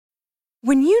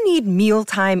When you need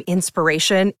mealtime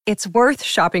inspiration, it's worth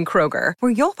shopping Kroger,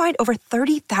 where you'll find over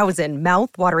 30,000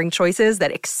 mouth-watering choices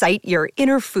that excite your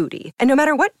inner foodie. And no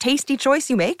matter what tasty choice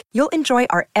you make, you'll enjoy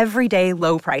our everyday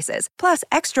low prices, plus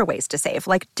extra ways to save,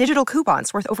 like digital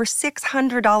coupons worth over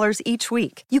 $600 each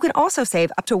week. You can also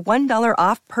save up to $1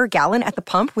 off per gallon at the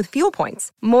pump with fuel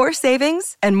points. More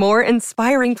savings and more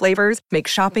inspiring flavors make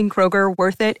shopping Kroger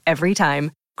worth it every time.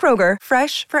 Kroger,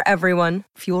 fresh for everyone.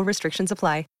 Fuel restrictions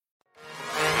apply.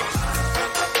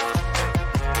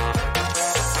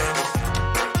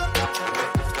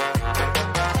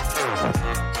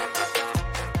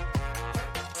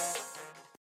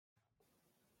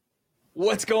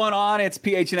 What's going on? It's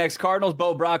PHNX Cardinals,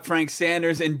 Bo Brock, Frank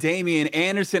Sanders, and Damian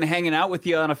Anderson hanging out with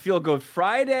you on a Feel Good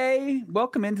Friday.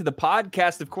 Welcome into the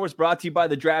podcast, of course, brought to you by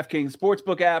the DraftKings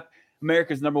Sportsbook app,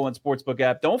 America's #1 sportsbook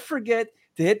app. Don't forget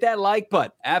to hit that like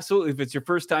button. Absolutely. If it's your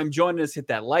first time joining us, hit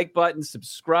that like button,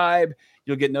 subscribe.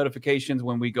 You'll get notifications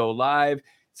when we go live.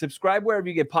 Subscribe wherever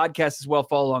you get podcasts as well.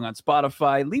 Follow along on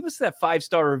Spotify. Leave us that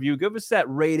 5-star review. Give us that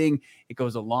rating. It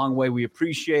goes a long way. We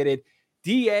appreciate it.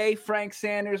 DA, Frank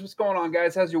Sanders, what's going on,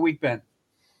 guys? How's your week been?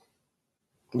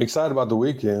 I'm excited about the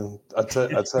weekend. I tell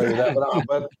you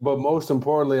that. But most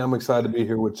importantly, I'm excited to be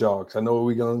here with y'all. I know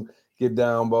we're going to get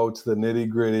down, Bo, to the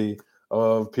nitty-gritty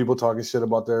of people talking shit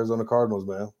about the Arizona Cardinals,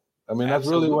 man. I mean, that's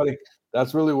really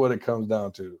what it comes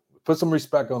down to. Put some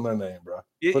respect on their name, bro.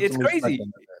 It's crazy.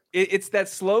 It's that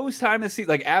slow time to see,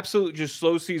 like absolute just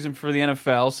slow season for the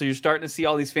NFL. So you're starting to see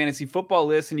all these fantasy football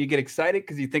lists, and you get excited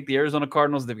because you think the Arizona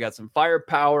Cardinals, they've got some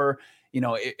firepower. You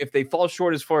know, if they fall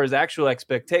short as far as actual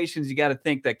expectations, you got to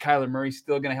think that Kyler Murray's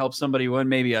still going to help somebody win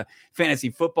maybe a fantasy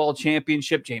football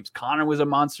championship. James Conner was a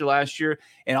monster last year.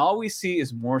 And all we see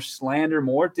is more slander,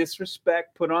 more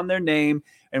disrespect put on their name.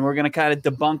 And we're going to kind of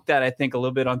debunk that, I think, a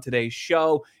little bit on today's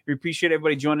show. We appreciate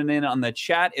everybody joining in on the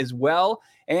chat as well.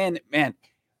 And, man,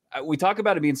 we talk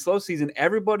about it being slow season.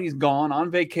 Everybody's gone on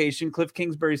vacation. Cliff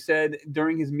Kingsbury said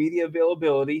during his media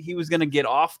availability he was going to get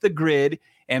off the grid.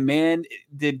 And, man,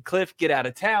 did Cliff get out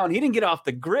of town. He didn't get off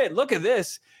the grid. Look at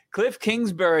this. Cliff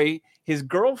Kingsbury, his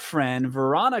girlfriend,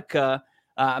 Veronica,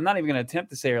 I'm not even going to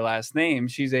attempt to say her last name.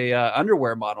 She's a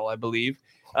underwear model, I believe,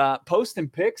 posting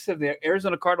pics of the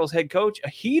Arizona Cardinals head coach, a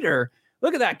heater.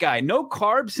 Look at that guy. No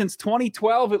carbs since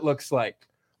 2012, it looks like.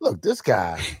 Look, this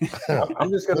guy. I'm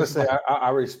just going to say I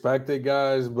respect it,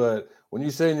 guys, but when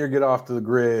you saying you get off to the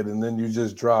grid and then you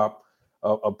just drop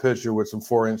a picture with some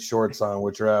 4-inch shorts on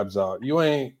with your abs out, you're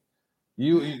a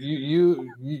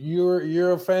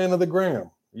fan of the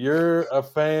gram. You're a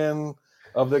fan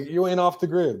of you ain't off the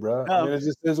grid, bro. I mean, it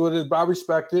just is what it is. I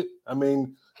respect it. I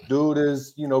mean, dude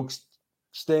is,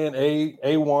 staying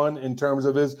A1 in terms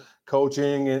of his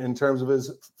coaching and in terms of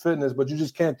his fitness, but you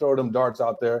just can't throw them darts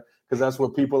out there because that's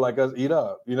what people like us eat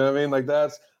up. You know what I mean? Like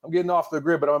I'm getting off the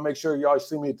grid, but I'm gonna make sure y'all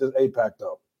see me at this APAC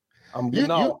though. I'm getting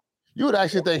off. You would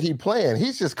actually think he's playing.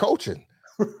 He's just coaching.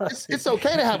 Right. It's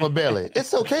okay to have a belly.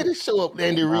 It's okay to show up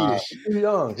Andy Reid. He's too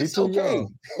young. He's too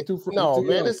young.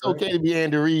 It's okay to be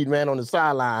Andy Reid, man, on the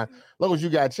sideline. As long as you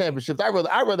got championships. I'd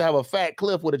rather have a fat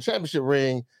Cliff with a championship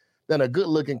ring than a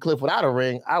good-looking Cliff without a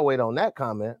ring. I wait on that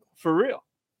comment. For real.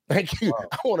 Thank you. Wow.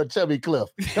 I want a chubby Cliff.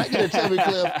 Can I get a chubby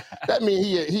Cliff? That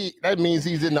means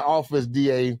he's in the office,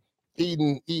 DA,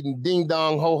 eating ding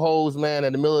dong ho hos, man,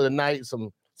 in the middle of the night,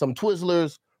 some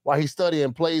Twizzlers while he's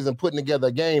studying plays and putting together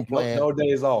a game plan. No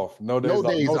days off. No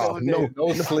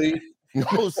sleep.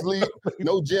 No sleep,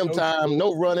 no gym time,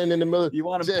 no running in the middle. You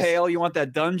want a pail, you want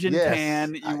that dungeon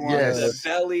pan, you want the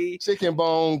belly. Chicken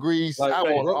bone grease. I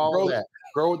want all that.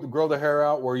 Grow the hair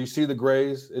out where you see the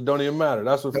grays. It don't even matter.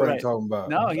 That's what Frank's talking about.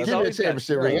 No, he's give me a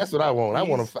championship ring. That's what I want.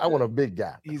 I want a big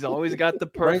guy. He's always got the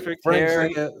perfect hair.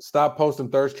 Stop posting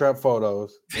thirst trap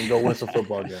photos and go win some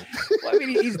football games. Well, I mean,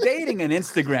 he's dating an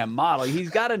Instagram model. He's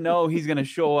got to know he's going to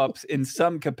show up in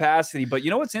some capacity. But you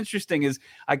know what's interesting is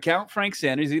I count Frank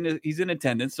Sanders. He's in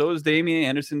attendance. So is Damian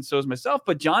Anderson. So is myself.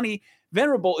 But Johnny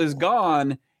Venerable is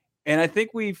gone, and I think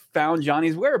we've found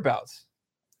Johnny's whereabouts.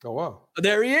 Oh, wow.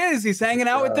 There he is. He's hanging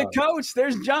out with the coach.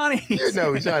 There's Johnny. You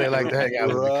know Johnny like to hang out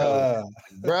with the coach.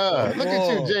 Bruh, look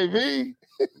at you, JV.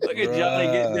 Look at Johnny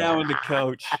getting down with the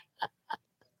coach.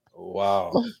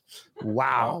 Wow.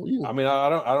 I mean, I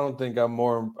don't think I'm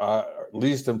more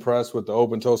least impressed with the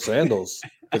open-toe sandals.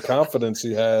 The confidence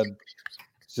he had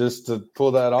just to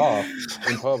pull that off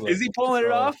in public. Is he pulling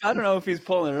it off? I don't know if he's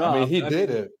pulling it off. I mean, he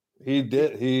did it. He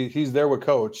did. He's there with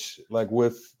coach,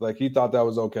 he thought that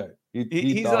was okay.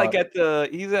 He's at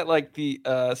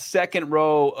the second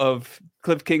row of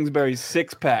Cliff Kingsbury's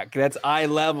 6-pack. That's eye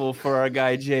level for our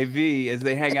guy JV as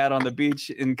they hang out on the beach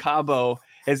in Cabo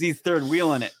as he's third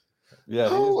wheeling it. Yeah,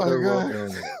 Oh my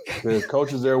God. His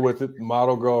coach is there with it,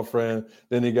 model girlfriend.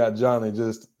 Then he got Johnny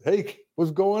just, hey,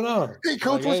 what's going on? Hey,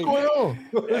 coach, what's going on?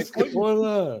 What's going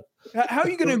on? How are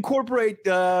you going to incorporate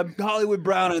Hollywood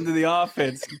Brown into the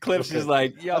offense? Cliff's just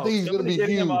like, yo, I think he's going to be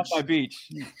getting huge. him off my beach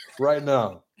right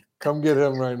now. Come get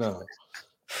him right now.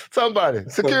 Somebody,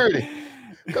 security,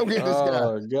 come get this guy.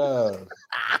 Oh God.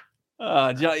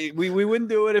 We wouldn't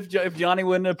do it if Johnny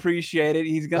wouldn't appreciate it.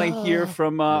 He's gonna hear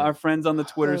from our friends on the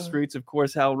Twitter streets, of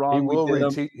course, how wrong we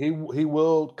did him. He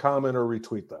will comment or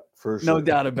retweet that for sure. No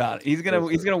doubt about it. He's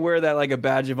gonna wear that like a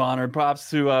badge of honor. Props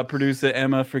to producer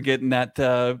Emma for getting that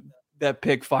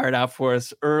pick fired out for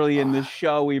us early in the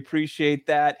show. We appreciate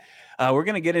that. We're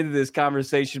gonna get into this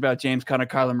conversation about James Conner,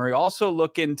 Kyler Murray. Also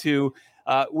look into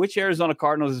which Arizona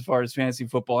Cardinals as far as fantasy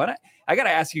football. And I got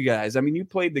to ask you guys, I mean, you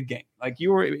played the game. Like,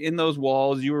 you were in those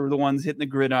walls. You were the ones hitting the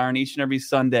gridiron each and every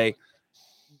Sunday.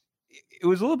 It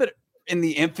was a little bit in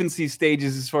the infancy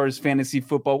stages as far as fantasy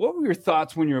football. What were your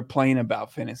thoughts when you were playing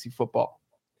about fantasy football?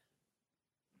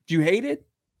 Do you hate it?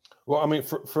 Well, I mean,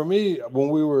 for me, when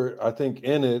we were, I think,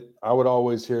 in it, I would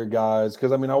always hear guys,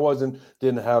 because I mean,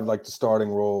 didn't have like the starting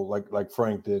role like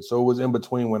Frank did. So it was in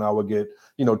between when I would get,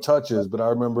 touches. But I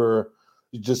remember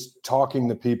just talking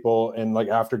to people and like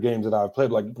after games that I've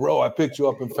played, like, bro, I picked you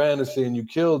up in fantasy and you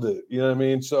killed it. You know what I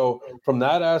mean? So from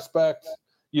that aspect,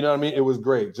 you know what I mean? It was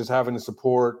great just having the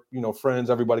support, friends,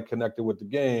 everybody connected with the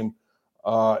game.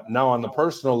 Now on the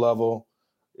personal level,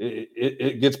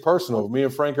 it gets personal. Me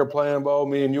and Frank are playing, Bo.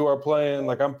 Me and you are playing.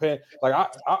 Like, I'm paying. Like,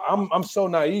 I'm so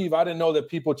naive. I didn't know that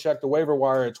people check the waiver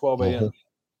wire at 12 a.m.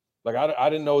 Like, I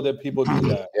didn't know that people do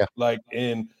that. Yeah. Like,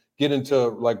 and get into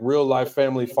like real life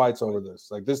family fights over this.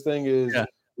 Like, this thing is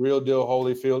real deal,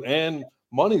 Holyfield, and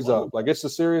money's up. Like, it's a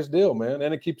serious deal, man,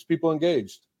 and it keeps people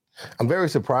engaged. I'm very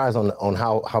surprised on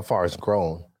how far it's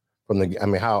grown from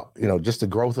how just the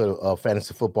growth of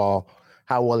fantasy football,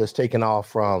 how well it's taken off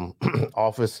from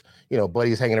office,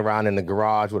 buddies hanging around in the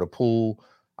garage with a pool,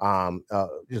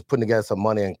 just putting together some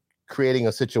money and creating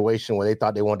a situation where they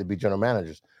thought they wanted to be general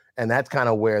managers. And that's kind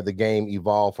of where the game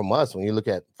evolved from us. When you look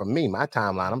at, from me, my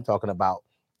timeline, I'm talking about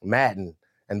Madden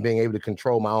and being able to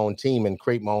control my own team and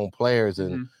create my own players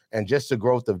and just the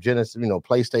growth of Genesis,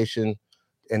 PlayStation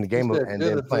and the game of, and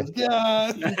then playing.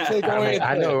 Yeah,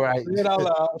 I know, right? Say it out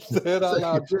loud. Say it out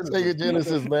loud. Take a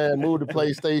Genesis, man. Move to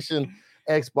PlayStation,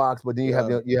 Xbox, but then you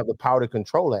have the power to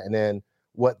control it. And then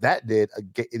what that did,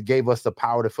 it gave us the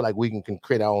power to feel like we can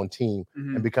create our own team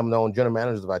and become the own general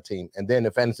managers of our team. And then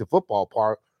the fantasy football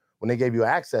part, when they gave you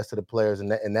access to the players,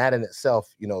 and that in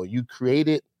itself, you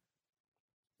created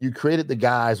the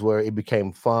guys where it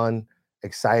became fun,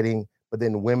 exciting. But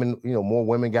then women, more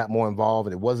women got more involved,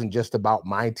 and it wasn't just about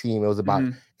my team; it was about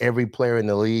every player in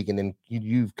the league. And then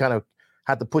you've kind of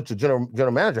had to put your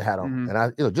general manager hat on.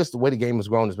 And just the way the game has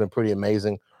grown has been pretty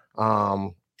amazing.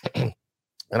 And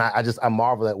I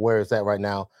marvel at where it's at right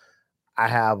now. I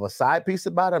have a side piece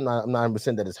about it. I'm not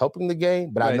 100% that it's helping the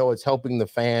game, but I know it's helping the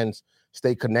fans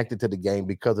stay connected to the game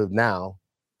because of now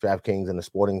DraftKings and the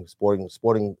sporting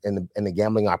and the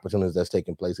gambling opportunities that's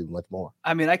taking place even much more.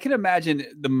 I mean, I can imagine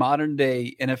the modern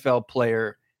day NFL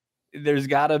player, it's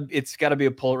gotta be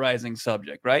a polarizing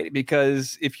subject, right?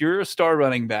 Because if you're a star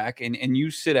running back and you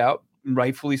sit out,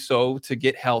 rightfully so, to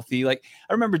get healthy. Like,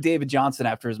 I remember David Johnson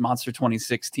after his Monster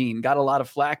 2016 got a lot of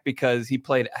flack because he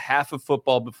played half of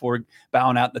football before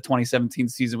bowing out in the 2017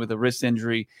 season with a wrist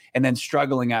injury and then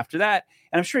struggling after that.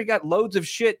 And I'm sure he got loads of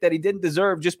shit that he didn't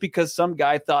deserve just because some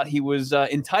guy thought he was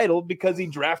entitled because he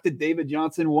drafted David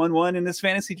Johnson 1-1 in this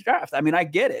fantasy draft. I mean, I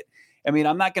get it. I mean,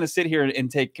 I'm not going to sit here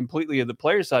and take completely of the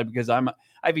player side because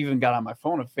I've even got on my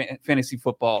phone a fantasy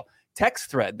football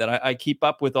text thread that I keep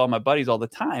up with all my buddies all the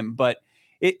time. But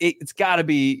it's got to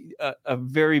be a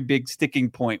very big sticking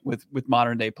point with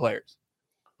modern day players.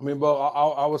 I mean, Bo,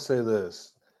 I would say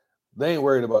this. They ain't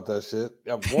worried about that shit.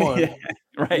 One, yeah,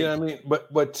 right? You know what I mean?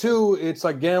 But two, it's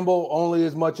like gamble only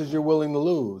as much as you're willing to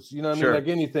lose. You know what I mean? Like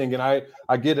anything. And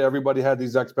I get it. Everybody had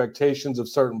these expectations of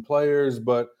certain players,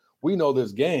 but we know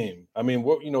this game. I mean,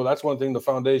 that's one thing. The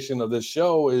foundation of this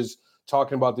show is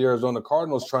talking about the Arizona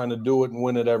Cardinals trying to do it and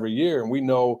win it every year. And we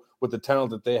know with the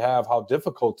talent that they have, how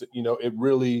difficult, it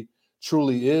really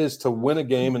truly is to win a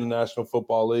game in the National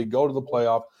Football League, go to the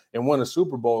playoff and win a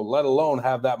Super Bowl, let alone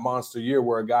have that monster year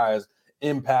where a guy is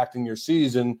impacting your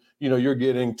season. You're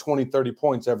getting 20, 30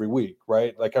 points every week,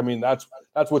 right? Like, I mean, that's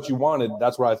what you wanted.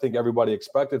 That's what I think everybody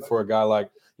expected for a guy like,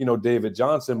 David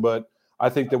Johnson. But I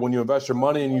think that when you invest your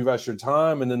money and you invest your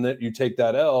time and then you take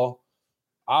that L,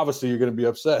 obviously you're going to be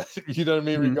upset, you know what I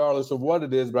mean, regardless of what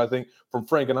it is. But I think from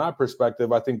Frank and I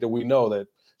perspective, I think that we know that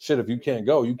shit, if you can't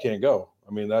go, you can't go.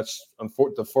 I mean, that's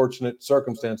the fortunate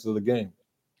circumstances of the game.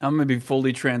 I'm going to be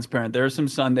fully transparent. There are some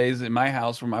Sundays in my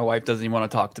house where my wife doesn't even want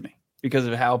to talk to me because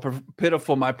of how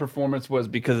pitiful my performance was,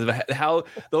 because of how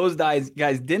those guys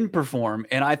didn't perform.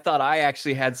 And I thought I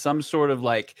actually had some sort of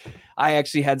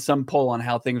some pull on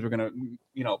how things were going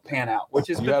to, pan out, which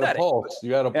is you pathetic.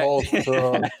 You had a pulse.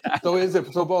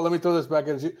 So Paul, let me throw this back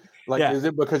at you. Is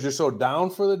it because you're so down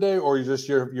for the day, or you just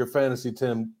your fantasy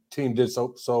team did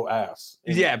so ass?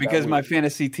 Yeah, because my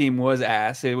fantasy team was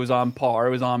ass. It was on par. It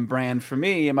was on brand for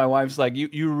me. And my wife's like,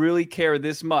 you really care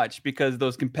this much because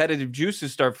those competitive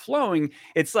juices start flowing.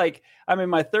 It's like I'm in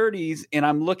my 30s and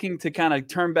I'm looking to kind of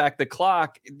turn back the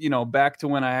clock, back to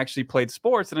when I actually played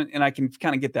sports, and I can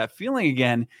kind of get that feeling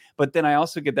again. But then I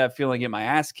also get that feeling, get my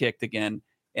ass kicked again.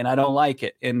 And I don't like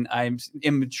it. And I'm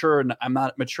immature and I'm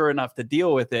not mature enough to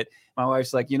deal with it. My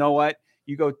wife's like, you know what?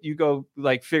 You go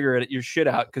like figure your shit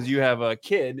out because you have a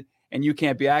kid and you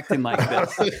can't be acting like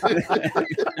this.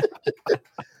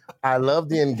 I love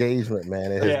the engagement,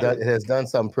 man. It has done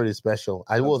something pretty special.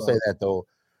 I will say that though.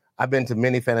 I've been to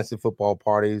many fantasy football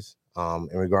parties in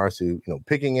regards to,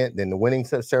 picking it, then the winning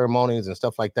ceremonies and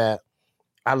stuff like that.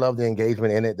 I love the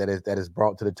engagement in it that is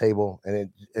brought to the table. And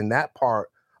in that part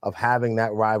of having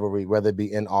that rivalry, whether it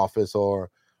be in office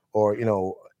or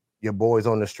your boys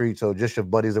on the streets or just your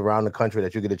buddies around the country,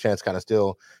 that you get a chance to kind of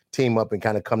still team up and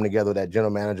kind of come together, that general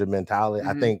manager mentality.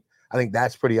 Mm-hmm. I think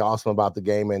that's pretty awesome about the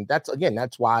game. And that's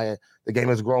why the game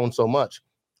has grown so much.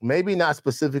 Maybe not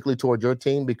specifically toward your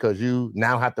team, because you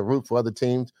now have to root for other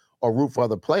teams or root for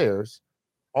other players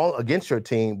all against your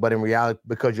team, but in reality,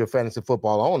 because you're a fantasy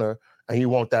football owner and you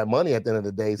want that money at the end of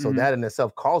the day. So that in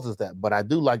itself causes that. But I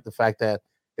do like the fact that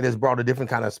it has brought a different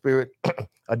kind of spirit,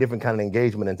 a different kind of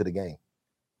engagement into the game.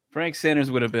 Frank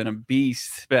Sanders would have been a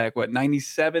beast back,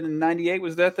 97 and 98?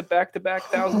 Was that the back-to-back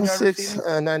 1,000-yard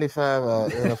season?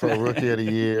 95, NFL Rookie of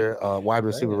the Year, wide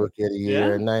receiver Rookie of the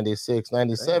Year, 96,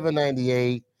 97,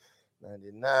 98,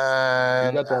 99. You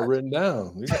got that written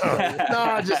down.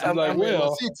 I'm like,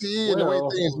 CTE and the way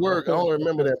things work, I don't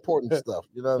remember the important stuff.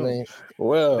 You know what I mean?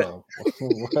 Well.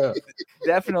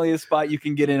 Definitely a spot you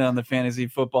can get in on the fantasy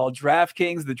football.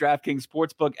 DraftKings, the DraftKings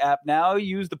Sportsbook app now.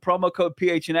 Use the promo code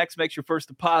PHNX, makes your first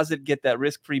deposit, get that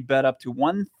risk-free bet up to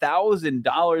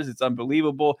 $1,000. It's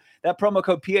unbelievable. That promo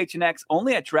code PHNX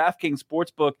only at DraftKings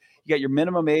Sportsbook. You got your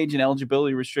minimum age and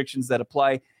eligibility restrictions that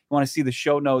apply. You want to see the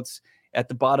show notes at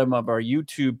the bottom of our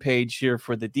YouTube page here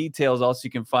for the details. Also,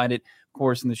 you can find it, of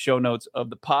course, in the show notes of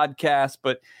the podcast.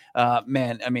 But,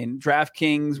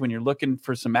 DraftKings, when you're looking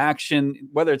for some action,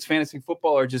 whether it's fantasy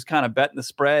football or just kind of betting the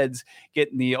spreads,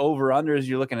 getting the over-unders,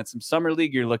 you're looking at some summer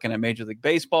league, you're looking at Major League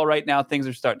Baseball right now. Things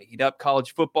are starting to heat up.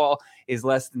 College football is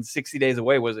less than 60 days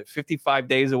away. Was it 55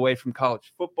 days away from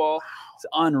college football? It's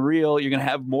unreal. You're going to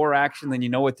have more action than you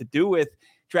know what to do with.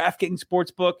 DraftKings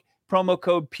Sportsbook, promo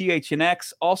code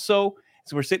PHNX. Also,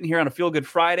 so we're sitting here on a Feel Good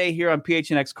Friday here on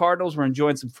PHNX Cardinals. We're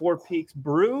enjoying some Four Peaks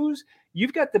brews.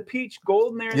 You've got the peach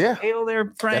golden there, the ale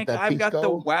there, Frank. I've got the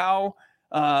Wow,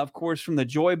 of course, from the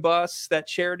Joy Bus, that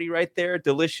charity right there.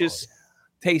 Delicious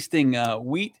tasting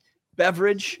wheat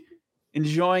beverage.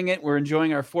 Enjoying it. We're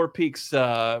enjoying our Four Peaks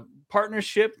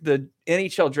partnership. The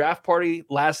NHL draft party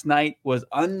last night was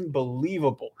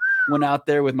unbelievable. Went out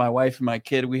there with my wife and my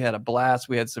kid. We had a blast.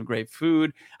 We had some great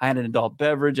food. I had an adult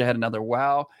beverage. I had another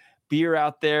Wow beer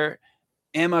out there.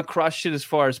 Emma crushed it as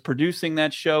far as producing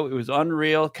that show. It was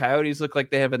unreal. Coyotes look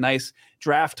like they have a nice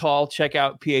draft haul. Check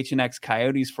out PHNX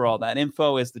Coyotes for all that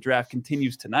info as the draft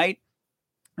continues tonight.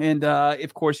 And,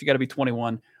 of course, you got to be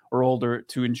 21 or older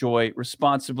to enjoy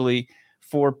responsibly.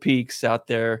 Four Peaks out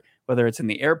there, whether it's in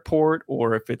the airport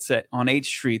or if it's on H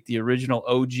Street, the original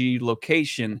OG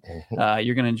location.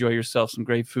 You're going to enjoy yourself some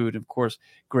great food, of course,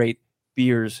 great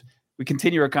beers. We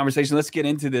continue our conversation. Let's get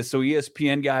into this. So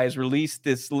ESPN guys released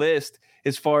this list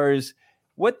as far as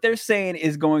what they're saying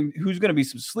is who's going to be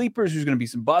some sleepers, who's going to be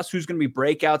some busts, who's going to be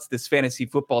breakouts this fantasy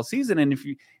football season. And if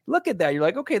you look at that, you're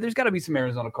like, okay, there's got to be some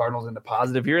Arizona Cardinals in the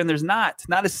positive here. And there's not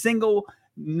a single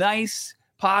nice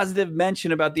positive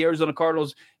mention about the Arizona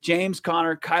Cardinals. James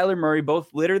Conner, Kyler Murray both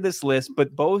litter this list,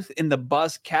 but both in the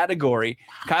bust category.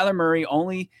 Kyler Murray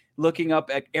only looking up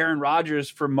at Aaron Rodgers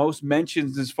for most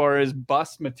mentions as far as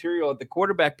bust material at the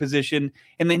quarterback position.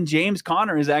 And then James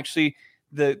Conner is actually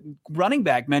the running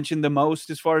back mentioned the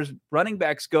most as far as running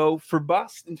backs go for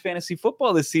bust in fantasy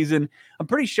football this season. I'm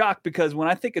pretty shocked because when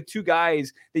I think of two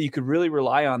guys that you could really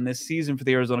rely on this season for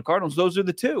the Arizona Cardinals, those are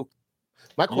the two.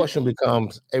 My question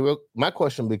becomes,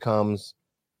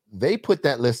 they put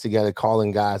that list together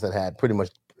calling guys that had pretty much,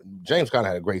 James Conner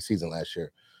had a great season last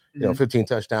year. know, 15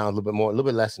 touchdowns, a little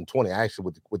bit less than 20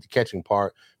 actually with the catching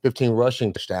part, 15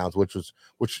 rushing touchdowns, which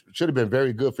should have been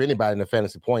very good for anybody in the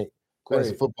fantasy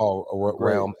football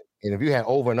realm. And if you had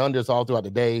over and unders all throughout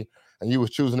the day and you was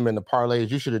choosing them in the parlays,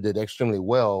 you should have did extremely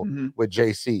well with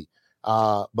JC.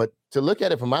 But to look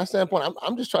at it from my standpoint,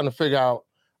 I'm just trying to figure out,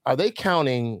 are they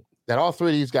counting that all three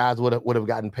of these guys would have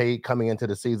gotten paid coming into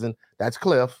the season? That's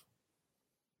Cliff.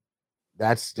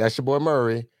 That's your boy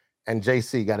Murray, and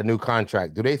JC got a new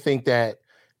contract. Do they think that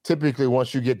typically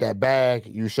once you get that bag,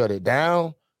 you shut it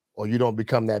down or you don't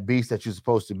become that beast that you're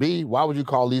supposed to be? Why would you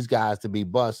call these guys to be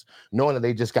busts knowing that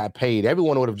they just got paid?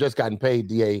 Everyone would have just gotten paid,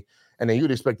 DA, and then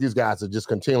you'd expect these guys to just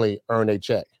continually earn a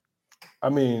check. I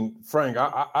mean, Frank,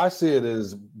 I see it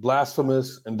as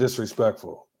blasphemous and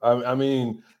disrespectful. I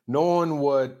mean, knowing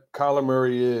what Kyler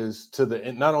Murray is to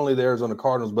not only the Arizona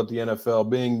Cardinals, but the NFL,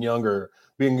 being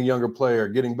a younger player,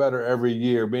 getting better every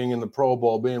year, being in the Pro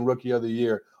Bowl, being Rookie of the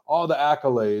Year, all the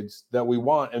accolades that we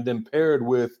want, and then paired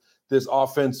with this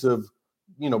offensive,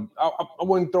 I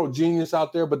wouldn't throw genius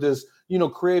out there, but this,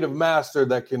 creative master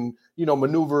that can,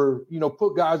 maneuver,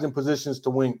 put guys in positions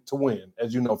to win,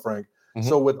 as you know, Frank. Mm-hmm.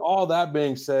 So with all that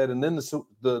being said, and then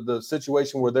the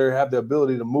situation where they have the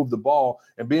ability to move the ball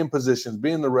and be in positions,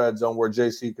 be in the red zone where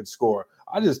JC could score,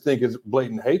 I just think it's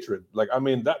blatant hatred. Like, I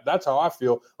mean, that's how I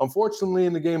feel. Unfortunately,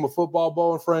 in the game of football,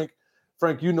 Bo and Frank,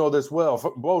 you know this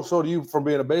well. Bo, so do you from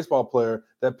being a baseball player,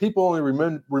 that people only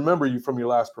remember you from your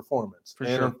last performance. For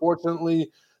sure.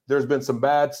 Unfortunately, there's been some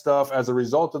bad stuff as a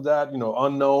result of that,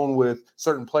 unknown with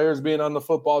certain players being on the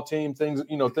football team, things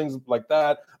like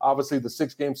that. Obviously, the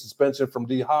 6-game suspension from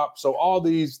D-Hop. So all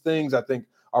these things, I think,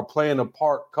 are playing a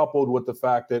part, coupled with the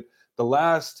fact that the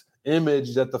last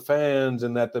image that the fans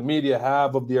and that the media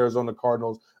have of the Arizona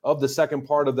Cardinals of the second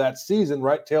part of that season,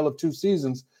 right, tale of two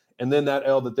seasons, and then that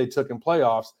L that they took in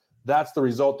playoffs, that's the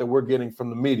result that we're getting from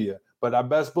the media. But I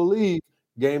best believe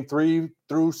Game 3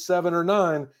 through 7 or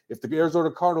 9, if the Arizona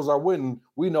Cardinals are winning,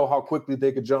 we know how quickly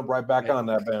they could jump right back on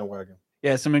that bandwagon.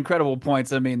 Yeah, some incredible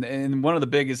points. I mean, and one of the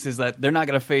biggest is that they're not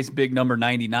going to face big number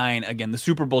 99 again, the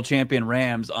Super Bowl champion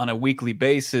Rams, on a weekly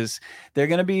basis. They're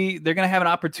going to have an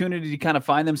opportunity to kind of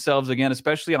find themselves again,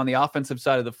 especially on the offensive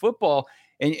side of the football.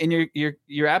 And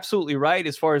you're absolutely right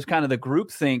as far as kind of the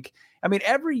groupthink. I mean,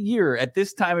 every year at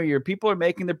this time of year, people are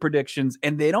making their predictions,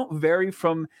 and they don't vary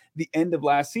from the end of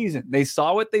last season. They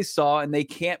saw what they saw, and they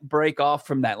can't break off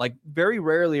from that. Like, very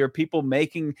rarely are people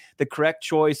making the correct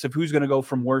choice of who's going to go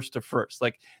from worst to first.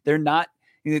 Like, they're not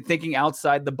thinking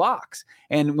outside the box.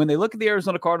 And when they look at the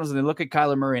Arizona Cardinals and they look at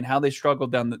Kyler Murray and how they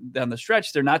struggled down the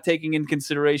stretch, they're not taking in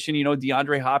consideration,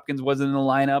 DeAndre Hopkins wasn't in the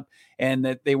lineup and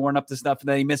that they weren't up to snuff, and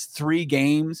that he missed 3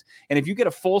 games. And if you get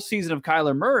a full season of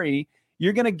Kyler Murray,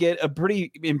 you're going to get a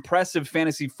pretty impressive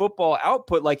fantasy football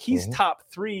output. Like, he's top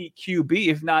 3 QB,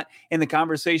 if not in the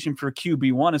conversation for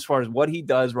QB1, as far as what he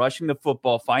does, rushing the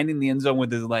football, finding the end zone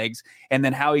with his legs, and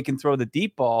then how he can throw the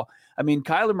deep ball. I mean,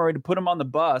 Kyler Murray, to put him on the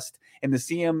bust and to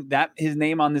see his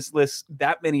name on this list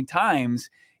that many times,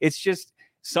 it's just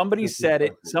somebody said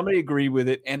it, somebody agreed with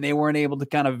it, and they weren't able to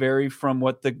kind of vary from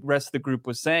what the rest of the group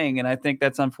was saying. And I think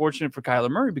that's unfortunate for Kyler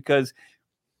Murray, because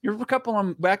you're a couple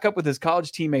on back up with his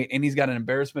college teammate, and he's got an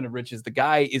embarrassment of riches. The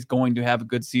guy is going to have a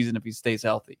good season if he stays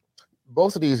healthy.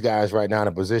 Both of these guys right now in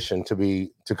a position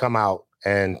to come out,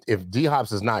 and if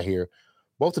D-Hops is not here,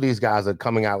 both of these guys are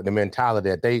coming out with the mentality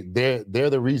that they're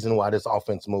the reason why this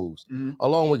offense moves,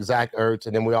 along with Zach Ertz,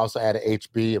 and then we also added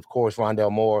HB, of course,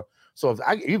 Rondale Moore. So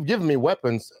if you've given me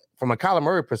weapons from a Kyler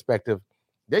Murray perspective,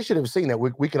 they should have seen that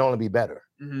we can only be better.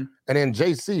 And then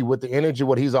JC, with the energy,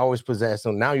 what he's always possessed, so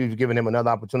now you've given him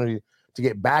another opportunity to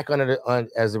get back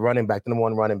as a running back, the number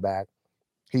 1 running back.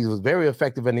 He was very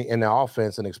effective in the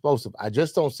offense and explosive. I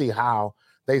just don't see how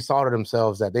they saw to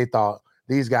themselves that they thought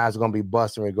these guys are going to be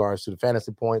bust in regards to the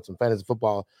fantasy points and fantasy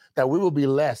football, that we will be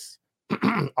less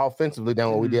offensively than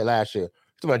what we did last year.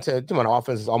 To my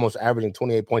offense is almost averaging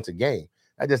 28 points a game.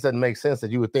 That just doesn't make sense, that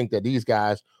you would think that these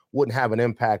guys wouldn't have an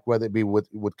impact, whether it be with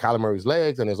Kyler Murray's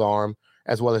legs and his arm,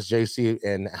 as well as JC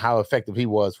and how effective he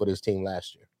was for this team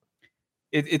last year.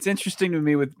 It's interesting to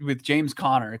me with James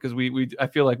Conner, because I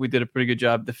feel like we did a pretty good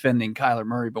job defending Kyler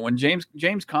Murray. But when James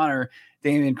Conner,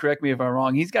 Damian, correct me if I'm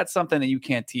wrong, he's got something that you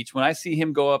can't teach. When I see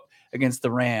him go up against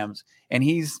the Rams and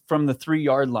he's from the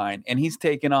 3-yard line and he's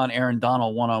taking on Aaron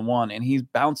Donald one-on-one and he's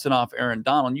bouncing off Aaron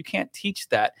Donald, you can't teach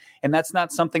that. And that's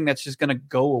not something that's just going to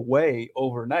go away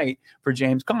overnight for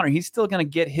James Conner. He's still going to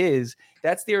get his.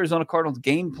 That's the Arizona Cardinals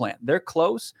game plan. They're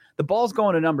close. The ball's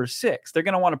going to number 6. They're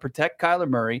going to want to protect Kyler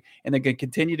Murray, and they're going to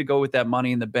continue to go with that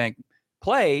money in the bank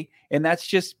play. And that's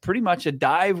just pretty much a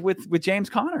dive with James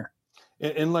Conner.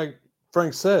 And like,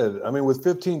 Frank said, I mean, with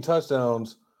 15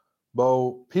 touchdowns,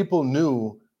 Bo, people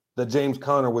knew that James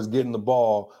Conner was getting the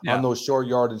ball on those short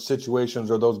yardage situations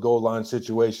or those goal line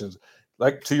situations.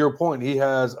 Like, to your point, he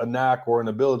has a knack or an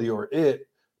ability or it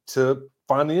to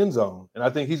find the end zone. And I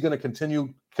think he's going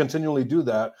to continually do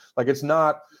that. Like, it's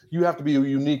not, you have to be a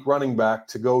unique running back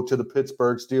to go to the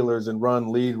Pittsburgh Steelers and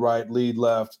run lead right, lead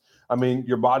left. I mean,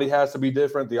 your body has to be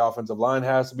different. The offensive line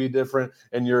has to be different,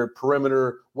 and your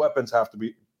perimeter weapons have to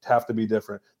be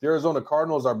different. The Arizona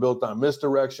Cardinals are built on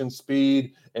misdirection,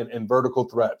 speed, and vertical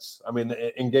threats. I mean,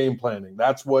 in game planning.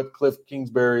 That's what Cliff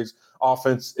Kingsbury's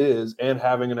offense is, and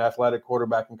having an athletic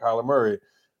quarterback in Kyler Murray.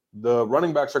 The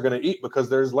running backs are going to eat because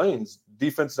there's lanes.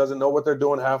 Defense doesn't know what they're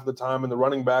doing half the time, and the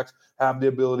running backs have the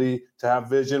ability to have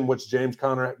vision, which James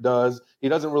Conner does. He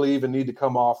doesn't really even need to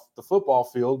come off the football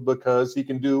field because he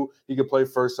can play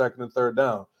first, second, and third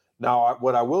down. Now,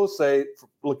 what I will say,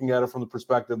 looking at it from the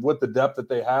perspective with the depth that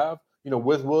they have,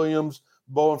 with Williams,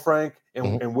 Bo and Frank,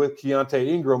 and with Keontae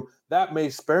Ingram, that may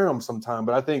spare them some time.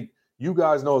 But I think you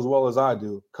guys know as well as I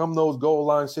do, come those goal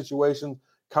line situations,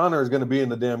 Conner is going to be in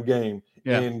the damn game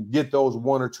and get those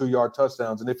 1 or 2 yard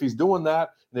touchdowns. And if he's doing that,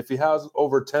 and if he has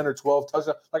over 10 or 12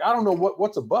 touchdowns, like, I don't know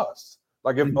what's a bust.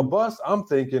 Like, if a bust, I'm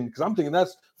thinking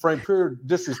that's Frank pure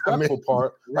disrespectful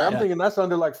part. Like, I'm thinking that's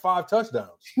under like 5 touchdowns.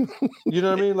 You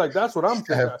know what I mean? Like, that's what I'm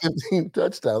thinking. 15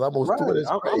 touchdowns, almost 20.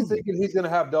 I'm thinking he's going to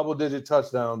have double-digit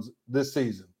touchdowns this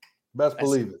season. Best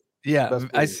believe it. Yeah,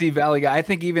 I see Valley Guy. I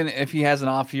think even if he has an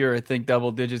off year, I think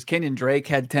double digits. Kenyon Drake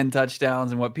had 10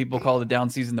 touchdowns in what people call the down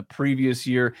season the previous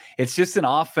year. It's just an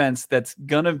offense that's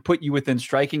going to put you within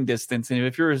striking distance. And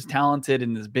if you're as talented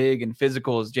and as big and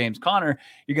physical as James Conner,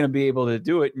 you're going to be able to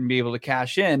do it and be able to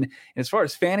cash in. And as far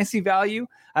as fantasy value,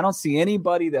 I don't see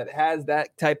anybody that has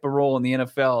that type of role in the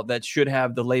NFL that should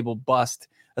have the label bust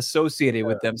associated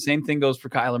with them. Same thing goes for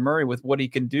Kyler Murray with what he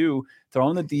can do,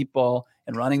 throwing the deep ball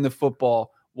and running the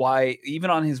football. Why, even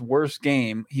on his worst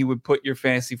game, he would put your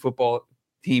fantasy football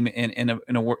team in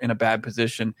a bad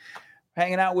position.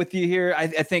 Hanging out with you here, I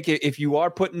think if you are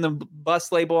putting the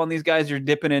bust label on these guys, you're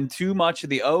dipping in too much of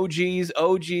the OGs.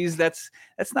 OGs, that's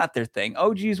not their thing.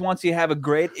 OGs, once you have a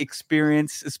great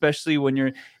experience, especially when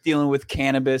you're dealing with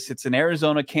cannabis, it's an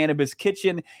Arizona Cannabis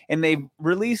Kitchen, and they've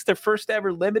released their first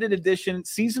ever limited edition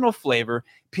seasonal flavor,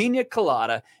 Pina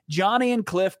Colada. Johnny and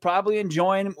Cliff probably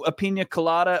enjoying a Pina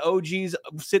Colada. OGs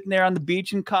sitting there on the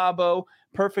beach in Cabo.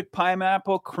 Perfect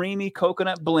pineapple, creamy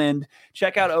coconut blend.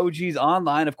 Check out OGs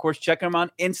online. Of course, check them on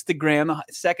Instagram, the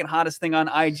second hottest thing on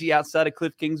IG outside of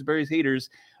Cliff Kingsbury's Heaters,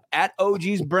 at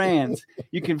OGs Brands.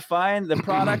 You can find the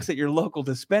products at your local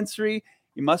dispensary.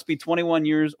 You must be 21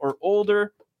 years or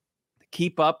older to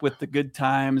keep up with the good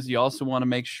times. You also want to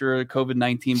make sure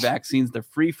COVID-19 vaccines, they're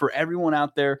free for everyone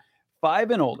out there,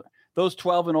 5 and older. Those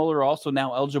 12 and older are also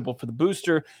now eligible for the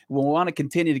booster. We'll want to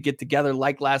continue to get together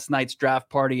like last night's draft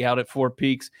party out at Four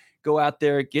Peaks. Go out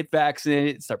there, get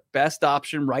vaccinated. It's our best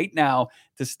option right now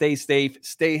to stay safe,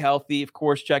 stay healthy. Of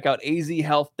course, check out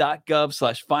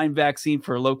azhealth.gov/find vaccine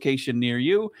for a location near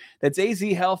you. That's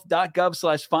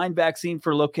azhealth.gov/find vaccine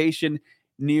for a location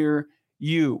near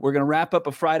you. We're going to wrap up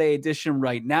a Friday edition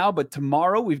right now, but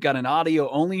tomorrow we've got an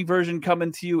audio-only version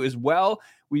coming to you as well.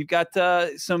 We've got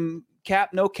some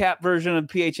no cap version of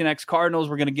PHNX Cardinals.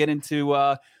 We're going to get into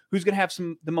who's going to have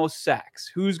the most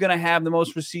sacks, who's going to have the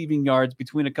most receiving yards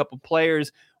between a couple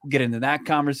players. We'll get into that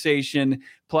conversation,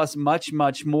 plus much,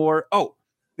 much more. Oh,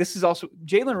 this is also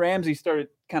Jalen Ramsey started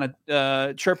kind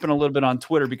of chirping a little bit on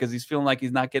Twitter because he's feeling like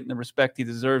he's not getting the respect he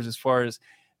deserves as far as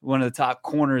one of the top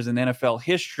corners in NFL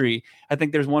history. I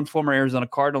think there's one former Arizona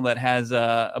Cardinal that has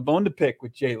a bone to pick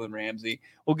with Jalen Ramsey.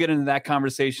 We'll get into that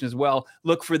conversation as well.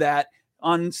 Look for that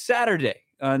on Saturday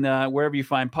on wherever you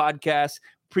find podcasts.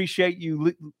 Appreciate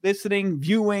you listening,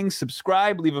 viewing,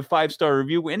 subscribe, leave a 5-star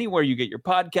review anywhere you get your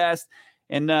podcast.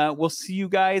 And we'll see you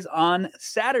guys on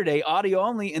Saturday, audio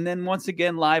only, and then once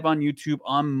again live on YouTube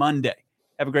on Monday.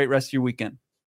 Have a great rest of your weekend.